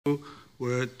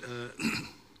would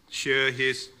share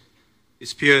his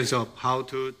experience of how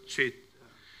to treat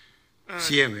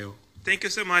CML. Thank you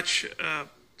so much.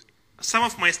 Some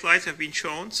of my slides have been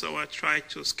shown, so I try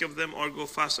to skip them or go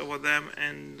fast over them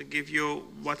and give you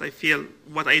what I feel,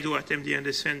 what I do at MD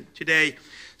Anderson today.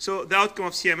 So the outcome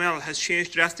of CML has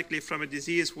changed drastically from a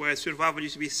disease where survival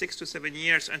used to be 6 to 7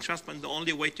 years and transplant the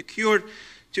only way to cure,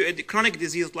 to a chronic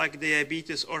disease like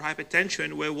diabetes or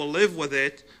hypertension where we'll live with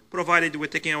it, provided we're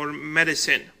taking our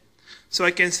medicine. So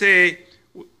I can say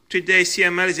today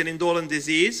CML is an indolent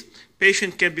disease.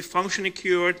 Patients can be functionally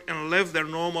cured and live their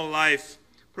normal life,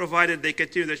 provided they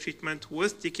continue their treatment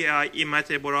with TKI,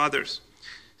 imatinib, or others.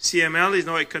 CML is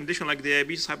now a condition like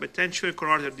diabetes, hypertension,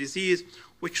 coronary disease,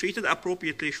 which treated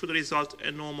appropriately should result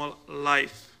in normal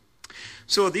life.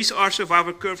 So these are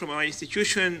survival curves from our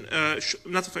institution,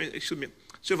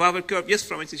 survival curve, yes,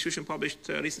 from institution published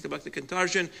recently by the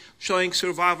Contagion, showing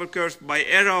survival curves by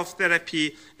era of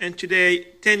therapy, and today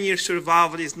 10-year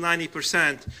survival is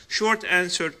 90%. Short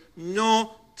answer,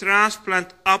 no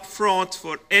transplant upfront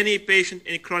for any patient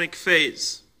in chronic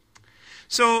phase.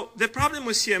 So the problem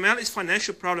with CML is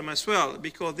financial problem as well,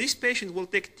 because these patients will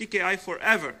take TKI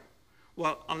forever,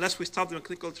 well, unless we stop them in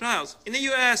clinical trials. In the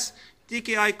US,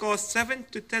 TKI costs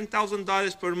 $7,000 to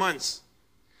 $10,000 per month.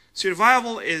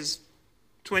 Survival is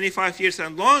 25 years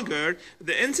and longer.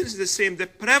 The incidence is the same. The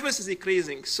prevalence is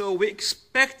decreasing. So we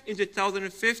expect in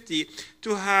 2050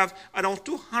 to have around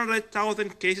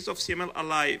 200,000 cases of CML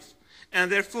alive. And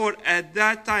therefore, at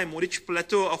that time, we reach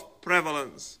plateau of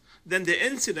prevalence. Then the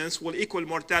incidence will equal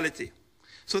mortality.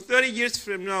 So 30 years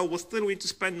from now, we'll still need to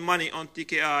spend money on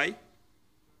TKI,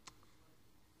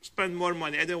 spend more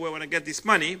money. I don't know where we want to get this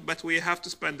money, but we have to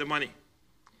spend the money.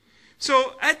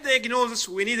 So at diagnosis,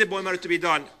 we need a bone marrow to be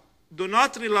done. Do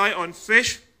not rely on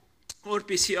FISH or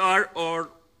PCR or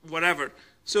whatever.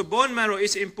 So bone marrow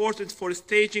is important for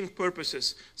staging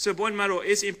purposes. So bone marrow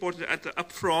is important at the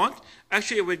upfront.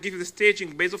 Actually, it will give you the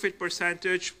staging basophil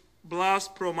percentage,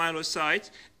 blast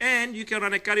promyelocytes, and you can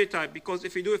run a karyotype, because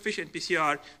if you do a FISH and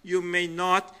PCR, you may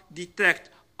not detect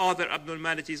other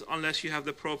abnormalities unless you have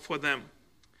the probe for them.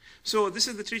 So this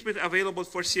is the treatment available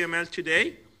for CML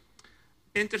today.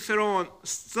 Interferon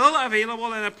still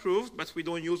available and approved, but we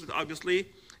don't use it, obviously.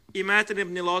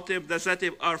 Imatinib, nilotinib,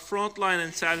 dasatinib are frontline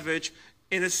and salvage.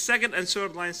 In the second and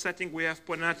third line setting, we have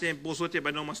ponatinib, bosutinib,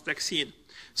 and omastaxine.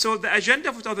 So the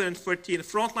agenda for 2014,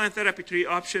 frontline therapy, 3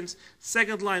 options.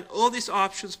 Second line, all these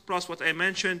options, plus what I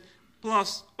mentioned,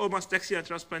 plus omastaxine and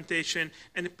transplantation,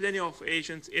 and plenty of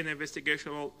agents in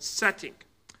investigational setting.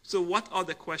 So what are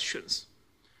the questions?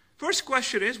 First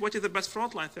question is, what is the best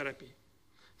frontline therapy?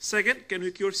 Second, can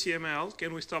we cure CML?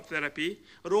 Can we stop therapy?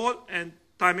 Role and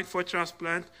timing for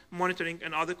transplant, monitoring,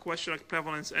 and other questions like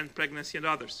prevalence and pregnancy and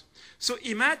others. So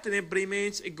imatinib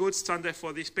remains a good standard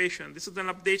for this patient. This is an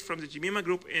update from the Jemima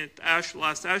group in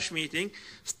last ASH meeting.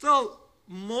 Still,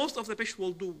 most of the patients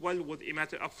will do well with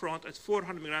imatinib upfront at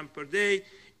 400 milligrams per day.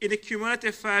 In a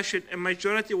cumulative fashion, a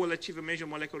majority will achieve a major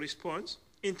molecular response.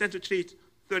 Intent to treat,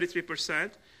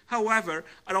 33%. However,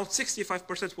 around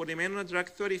 65% will remain on the drug,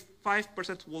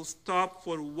 35% will stop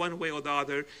for one way or the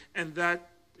other, and that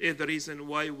is the reason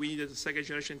why we needed the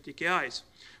second-generation TKIs.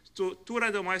 So 2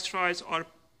 randomized trials are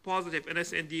positive,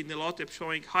 NSND, nilotinib,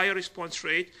 showing higher response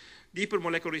rate, deeper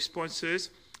molecular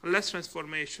responses, less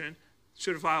transformation.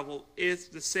 Survival is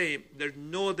the same. There's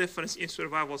no difference in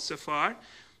survival so far.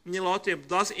 Nilotinib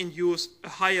does induce a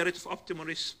higher rate of optimal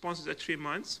responses at 3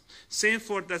 months. Same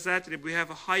for dasatinib. We have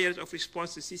a higher rate of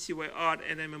response to CCYR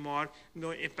and MMR,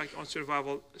 no impact on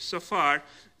survival so far.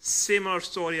 Similar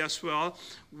story as well.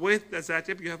 With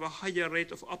dasatinib, you have a higher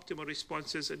rate of optimal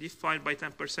responses defined by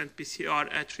 10%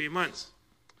 PCR at 3 months.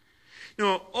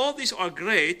 Now, all these are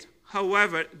great.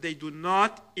 However, they do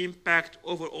not impact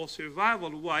overall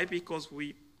survival. Why? Because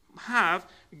we have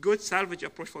good salvage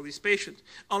approach for these patients.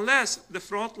 Unless the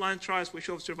frontline trials will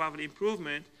show survival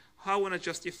improvement, how want to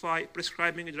justify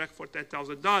prescribing a drug for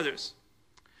 $10,000?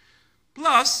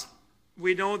 Plus,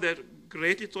 we know that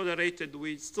greatly tolerated,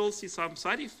 we still see some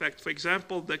side effects. For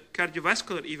example, the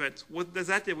cardiovascular events. With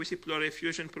dasatinib, we see pleural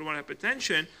effusion, pulmonary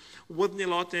hypertension. With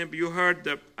nilotinib, you heard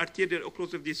the arterial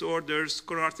occlusive disorders,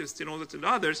 coronary stenosis, and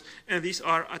others, and these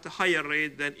are at a higher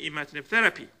rate than imatinib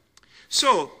therapy.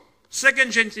 So,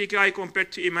 second-gen TKI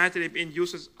compared to imatinib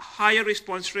induces higher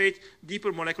response rate,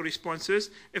 deeper molecular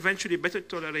responses, eventually better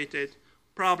tolerated.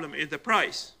 Problem is the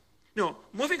price. Now,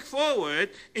 moving forward,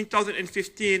 in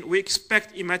 2015, we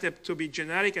expect imatinib to be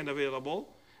generic and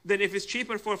available. Then if it's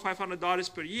cheaper for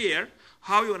 $500 per year,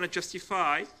 how you want to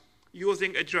justify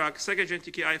using a drug, second-gen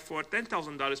TKI, for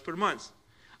 $10,000 per month?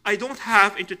 I don't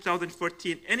have, in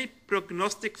 2014, any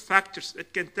prognostic factors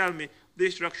that can tell me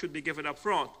this drug should be given up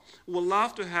front. We'll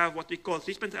love to have what we call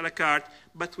treatment a la carte,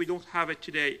 but we don't have it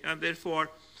today. And therefore,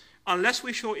 unless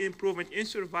we show improvement in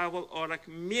survival or like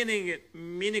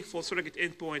meaningful surrogate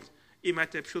endpoint,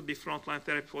 imatinib should be frontline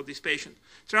therapy for this patient.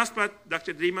 Transplant,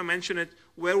 Dr. Drima mentioned it,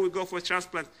 where we go for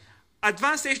transplant.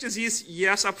 Advanced stage disease,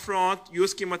 yes, up front,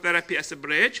 use chemotherapy as a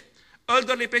bridge.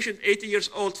 Elderly patient, 80 years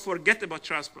old, forget about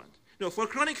transplant. No, for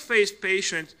chronic phase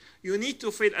patient, you need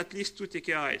to fail at least 2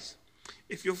 TKIs.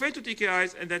 If you fail 2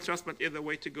 TKIs, and then transplant is the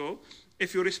way to go.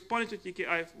 If you respond to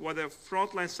TKI, whether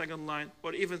frontline, second line,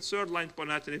 or even third line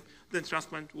ponatinib, then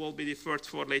transplant will be deferred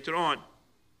for later on.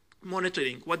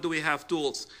 Monitoring, what do we have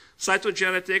tools?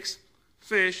 Cytogenetics,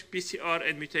 FISH, PCR,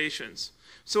 and mutations.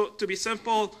 So to be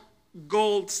simple,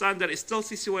 gold standard is still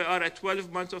CCYR at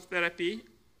 12 months of therapy.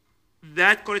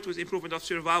 That correlates with improvement of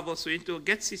survival, so you need to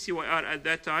get CCYR at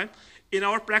that time. In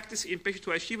our practice, in patients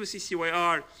who achieve a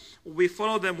CCYR, we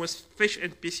follow them with FISH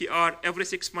and PCR every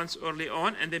 6 months early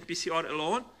on, and then PCR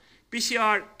alone.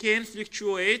 PCR can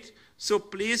fluctuate, so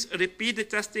please repeat the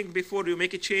testing before you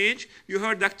make a change. You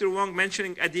heard Dr. Wong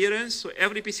mentioning adherence, so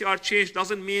every PCR change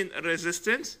doesn't mean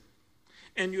resistance.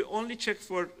 And you only check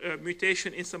for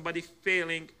mutation in somebody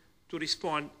failing to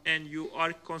respond, and you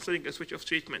are considering a switch of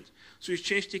treatment. So you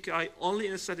change TKI only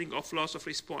in a setting of loss of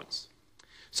response.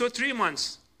 So 3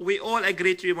 months. We all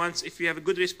agree 3 months. If you have a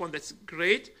good response, that's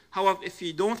great. However, if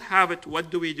you don't have it,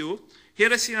 what do we do?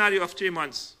 Here's a scenario of 3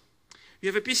 months. You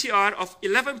have a PCR of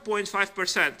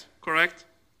 11.5%, correct?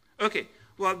 Okay,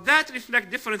 well, that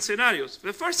reflects different scenarios.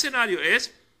 The first scenario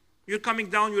is you're coming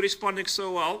down, you're responding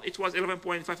so well. It was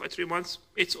 11.5 at 3 months.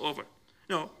 It's over.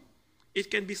 No,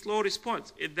 it can be slow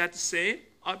response. Is that the same?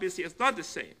 Obviously, it's not the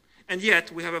same. And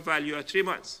yet, we have a value at 3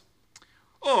 months.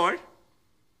 Or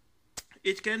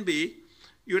it can be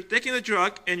you're taking the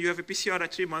drug and you have a PCR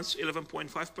at 3 months,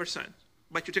 11.5%,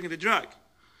 but you're taking the drug.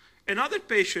 Another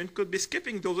patient could be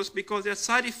skipping doses because there's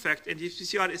side effect and the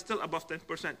PCR is still above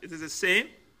 10%. Is it the same?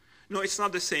 No, it's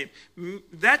not the same.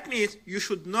 That means you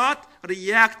should not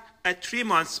react at 3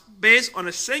 months based on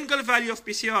a single value of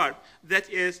PCR that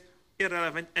is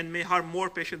irrelevant and may harm more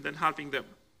patients than helping them.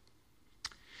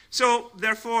 So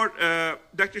therefore,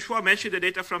 Dr. Schwab mentioned the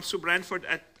data from Sue Branford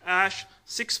at ASH,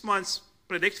 6 months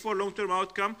predict for long-term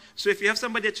outcome. So if you have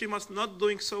somebody at 3 months not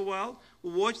doing so well,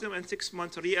 watch them in 6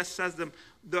 months, reassess them.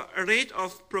 The rate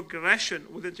of progression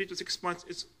within 3 to 6 months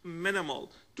is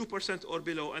minimal, 2% or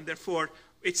below, and therefore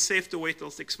it's safe to wait till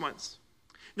 6 months.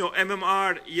 No,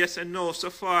 MMR, yes and no. So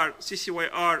far,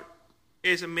 CCYR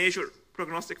is a major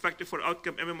prognostic factor for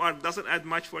outcome. MMR doesn't add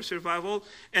much for survival.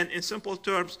 And in simple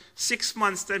terms, 6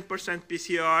 months, 10%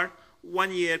 PCR,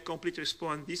 1 year complete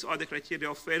response. These are the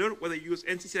criteria of failure, whether you use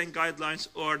NCCN guidelines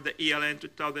or the ELN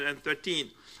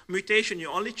 2013. Mutation, you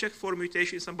only check for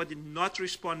mutation in somebody not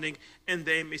responding, and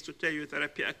the aim is to tell you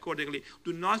therapy accordingly.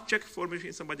 Do not check for mutation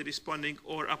in somebody responding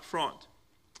or upfront.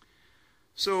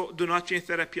 So do not change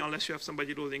therapy unless you have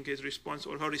somebody losing his response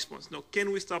or her response. Now,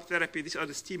 can we stop therapy? These are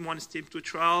the STEAM 1, STEAM 2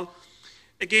 trial.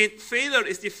 Again, failure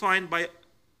is defined by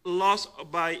loss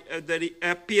by the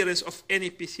appearance of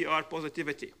any PCR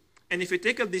positivity. And if you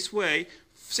take it this way,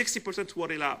 60% will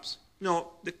relapse.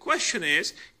 Now, the question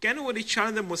is, can we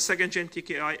rechallenge them with second-gen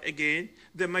TKI again?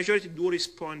 The majority do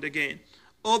respond again.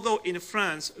 Although in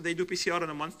France, they do PCR on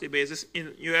a monthly basis.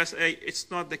 In USA, it's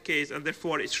not the case, and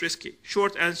therefore it's risky.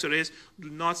 Short answer is, do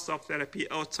not stop therapy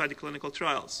outside the clinical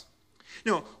trials.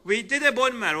 No, we did a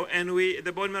bone marrow, and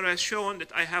the bone marrow has shown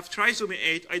that I have trisomy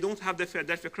 8. I don't have the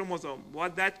Philadelphia chromosome.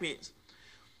 What that means?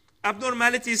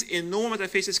 Abnormalities in normal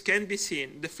metaphases can be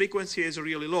seen. The frequency is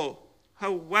really low.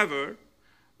 However,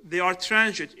 they are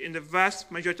transient in the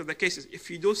vast majority of the cases. If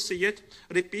you do see it,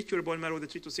 repeat your bone marrow within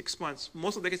 3 to 6 months.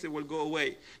 Most of the cases will go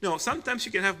away. Now, sometimes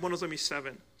you can have monosomy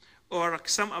 7 or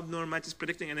some abnormalities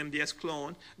predicting an MDS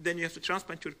clone. Then you have to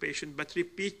transplant your patient, but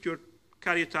repeat your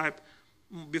karyotype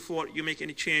before you make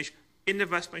any change. In the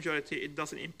vast majority, it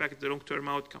doesn't impact the long-term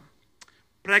outcome.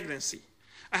 Pregnancy.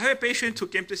 I have a patient who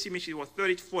came to see me. She was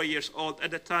 34 years old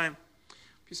at the time.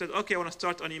 She said, okay, I want to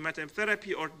start on imatinib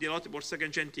therapy or dilative or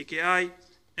second-gen TKI,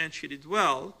 and she did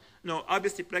well. No,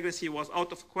 obviously pregnancy was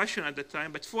out of question at the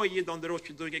time, but 4 years down the road,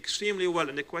 she's doing extremely well.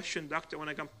 And the question, doctor, when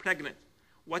I got pregnant,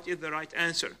 what is the right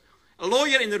answer? A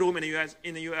lawyer in the room in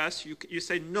the US, you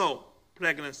say no,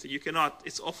 pregnancy, you cannot,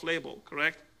 it's off-label,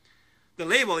 correct? The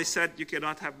label is said you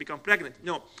cannot have become pregnant.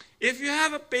 No, if you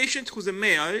have a patient who's a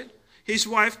male, his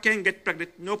wife can get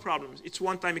pregnant, no problems. It's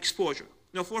one-time exposure.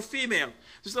 Now, for female,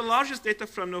 this is the largest data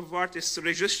from Novartis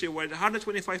registry where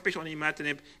 125 patients on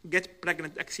imatinib get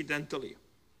pregnant accidentally.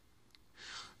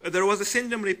 There was a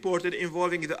syndrome reported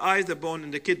involving the eyes, the bone,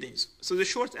 and the kidneys. So the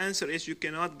short answer is you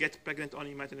cannot get pregnant on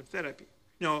imatinib therapy.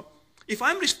 Now, if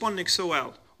I'm responding so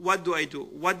well, what do I do?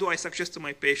 What do I suggest to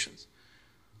my patients?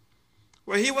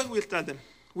 Well, here what we'll tell them.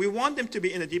 We want them to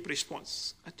be in a deep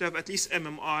response, to have at least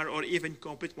MMR or even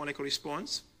complete molecular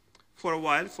response for a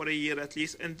while, for a year at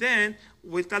least. And then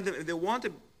we'll tell them if they want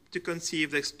to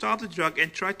conceive, they stop the drug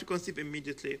and try to conceive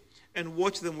immediately and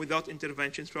watch them without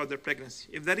intervention throughout their pregnancy.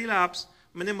 If they relapse,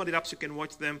 minimal relapse, you can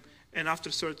watch them, and after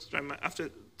third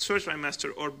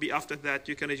trimester or after that,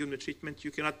 you can resume the treatment.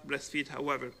 You cannot breastfeed,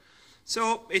 however.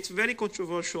 So it's very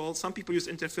controversial. Some people use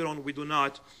interferon, we do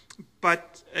not.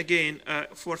 But again,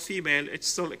 for female, it's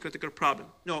still a critical problem.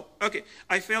 No, okay,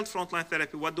 I failed frontline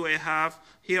therapy. What do I have?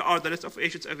 Here are the list of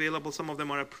agents available. Some of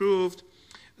them are approved.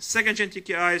 Second-gen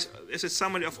TKIs is a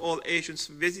summary of all agents.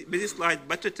 Busy slide,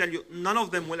 but to tell you, none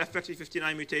of them will affect the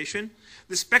 59 mutation.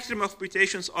 The spectrum of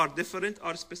mutations are different,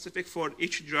 are specific for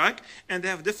each drug, and they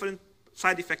have different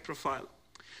side effect profile.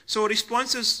 So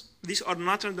responses, these are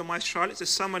not randomized trial. It's a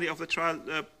summary of the trial,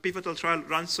 pivotal trial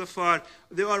run so far.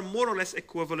 They are more or less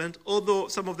equivalent, although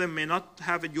some of them may not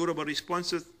have a durable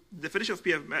responses. The definition of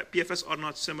PFS are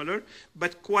not similar,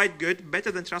 but quite good,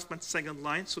 better than transplant second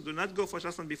line. So do not go for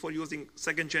transplant before using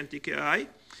second-gen TKI.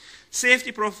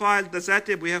 Safety profile,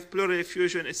 dasatinib, we have pleural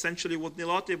effusion. Essentially with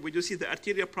nilotinib, we do see the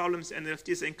arterial problems and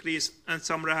LFTs increase and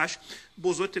some rash.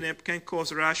 Bosutinib can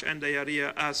cause rash and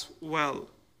diarrhea as well.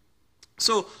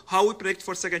 So how we predict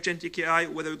for second-gen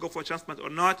TKI, whether we go for transplant or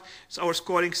not, it's our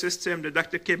scoring system that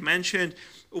Dr. Kim mentioned.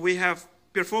 We have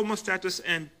performance status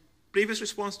and previous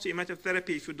response to imatinib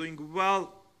therapy. If you're doing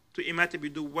well to imatinib, you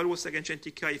do well with second-gen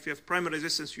TKI. If you have primary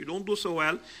resistance, you don't do so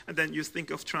well, and then you think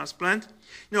of transplant.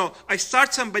 Now, I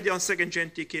start somebody on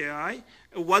second-gen TKI.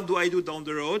 What do I do down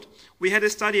the road? We had a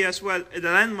study as well, the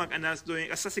landmark analysis doing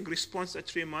assessing response at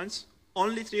 3 months.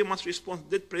 Only 3 months response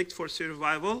did predict for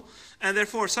survival, and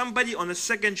therefore somebody on a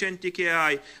second-gen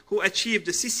TKI who achieved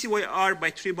the CCYR by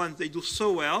 3 months, they do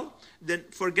so well, then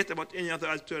forget about any other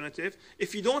alternative.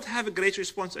 If you don't have a great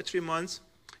response at 3 months,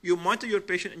 you monitor your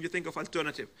patient and you think of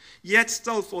alternative. Yet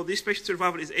still, for this patient,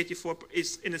 survival is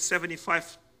is in a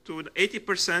 75 to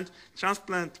 80%.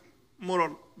 Transplant more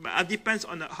or it depends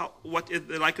on what is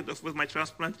the likelihood of with my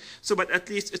transplant. So, but at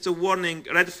least it's a warning,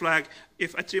 red flag.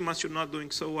 If at 3 months you're not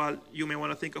doing so well, you may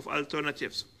want to think of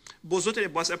alternatives.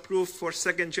 Bosutinib was approved for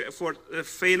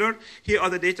failure. Here are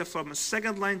the data from a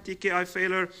second-line TKI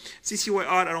failure.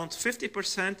 CCYR around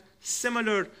 50%,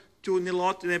 similar to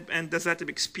nilotinib and dasatinib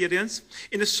experience.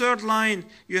 In the third line,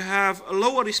 you have a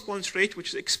lower response rate, which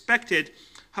is expected.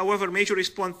 However, major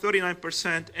response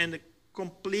 39% and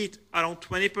complete around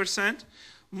 20%.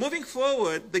 Moving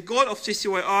forward, the goal of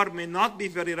CCYR may not be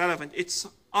very relevant. It's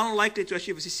unlikely to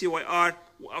achieve a CCYR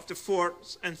after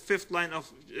 4th and 5th line of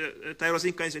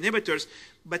tyrosine kinase inhibitors,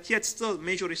 but yet still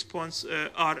major response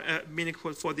are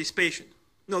meaningful for this patient.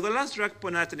 Now, the last drug,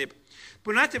 ponatinib.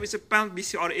 Ponatinib is a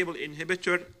pan-BCR-ABL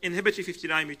inhibitor, inhibitory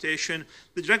 59 mutation.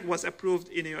 The drug was approved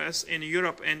in the US, in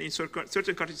Europe, and in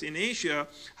certain countries in Asia.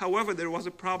 However, there was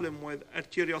a problem with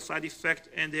arterial side effect,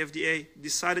 and the FDA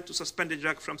decided to suspend the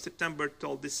drug from September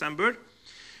till December.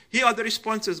 Here are the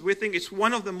responses. We think it's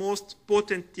one of the most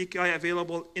potent TKI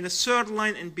available. In a third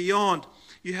line and beyond,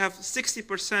 you have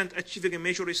 60% achieving a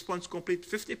major response, complete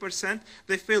 50%.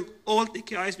 They failed all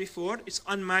TKIs before. It's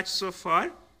unmatched so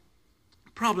far.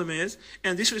 Problem is,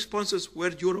 and these responses were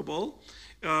durable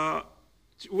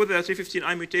with a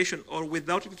 315I mutation or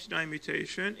without a 315I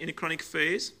mutation in a chronic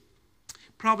phase.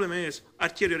 Problem is,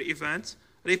 arterial events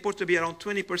report to be around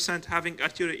 20% having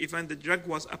arterial event. The drug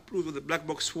was approved with a black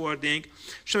box wording,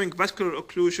 showing vascular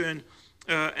occlusion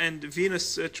and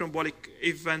venous thrombotic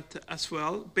event as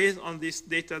well. Based on this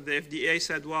data, the FDA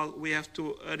said, well, we have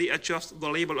to readjust the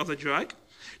label of the drug.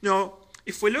 Now,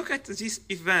 if we look at these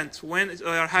events when they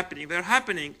are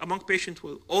happening among patients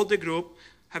with older group,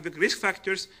 having risk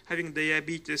factors, having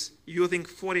diabetes, using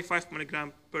 45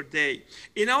 milligram per day.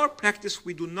 In our practice,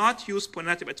 we do not use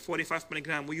ponatinib at 45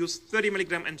 milligram. We use 30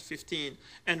 milligram and 15.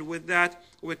 And with that,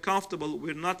 we're comfortable.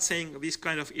 We're not seeing these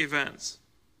kind of events.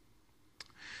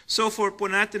 So for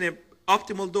ponatinib,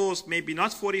 optimal dose may be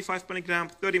not 45 milligram,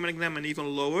 30 milligram, and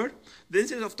even lower. The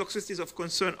incidence of toxicities of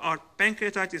concern are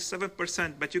pancreatitis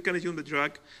 7%, but you can resume the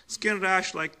drug. Skin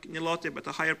rash like nilotinib at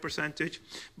a higher percentage.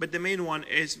 But the main one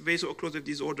is vaso-occlusive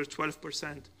disorder,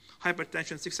 12%.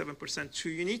 Hypertension, 6-7%. So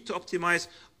you need to optimize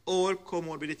all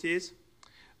comorbidities,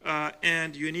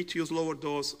 and you need to use lower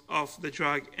dose of the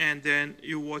drug, and then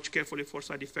you watch carefully for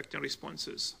side effect and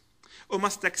responses.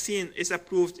 Omastaxine is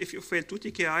approved if you fail 2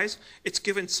 TKIs. It's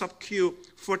given sub-Q,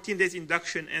 14 days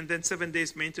induction, and then 7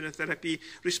 days maintenance therapy.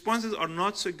 Responses are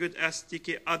not so good as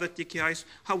other TKIs.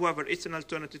 However, it's an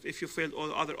alternative if you failed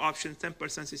all other options, 10%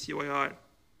 CCYR.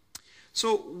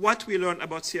 So what we learn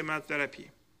about CML therapy?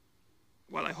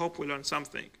 Well, I hope we learned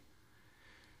something.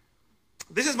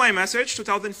 This is my message,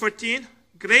 2014.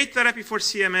 Great therapy for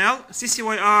CML.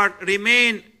 CCYR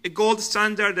remain a gold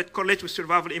standard that correlates with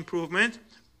survival improvement.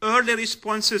 Early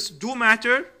responses do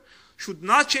matter. Should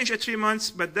not change at 3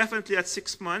 months, but definitely at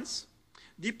 6 months.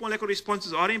 Deep molecular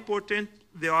responses are important.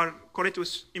 They are correlated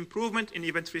with improvement in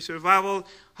event-free survival.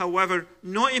 However,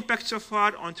 no impact so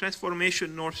far on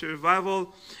transformation nor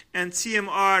survival. And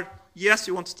CMR, yes,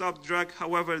 you want to stop drug.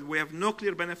 However, we have no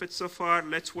clear benefits so far.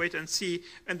 Let's wait and see.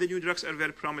 And the new drugs are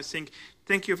very promising.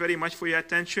 Thank you very much for your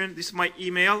attention. This is my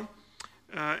email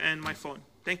and my phone.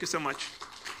 Thank you so much.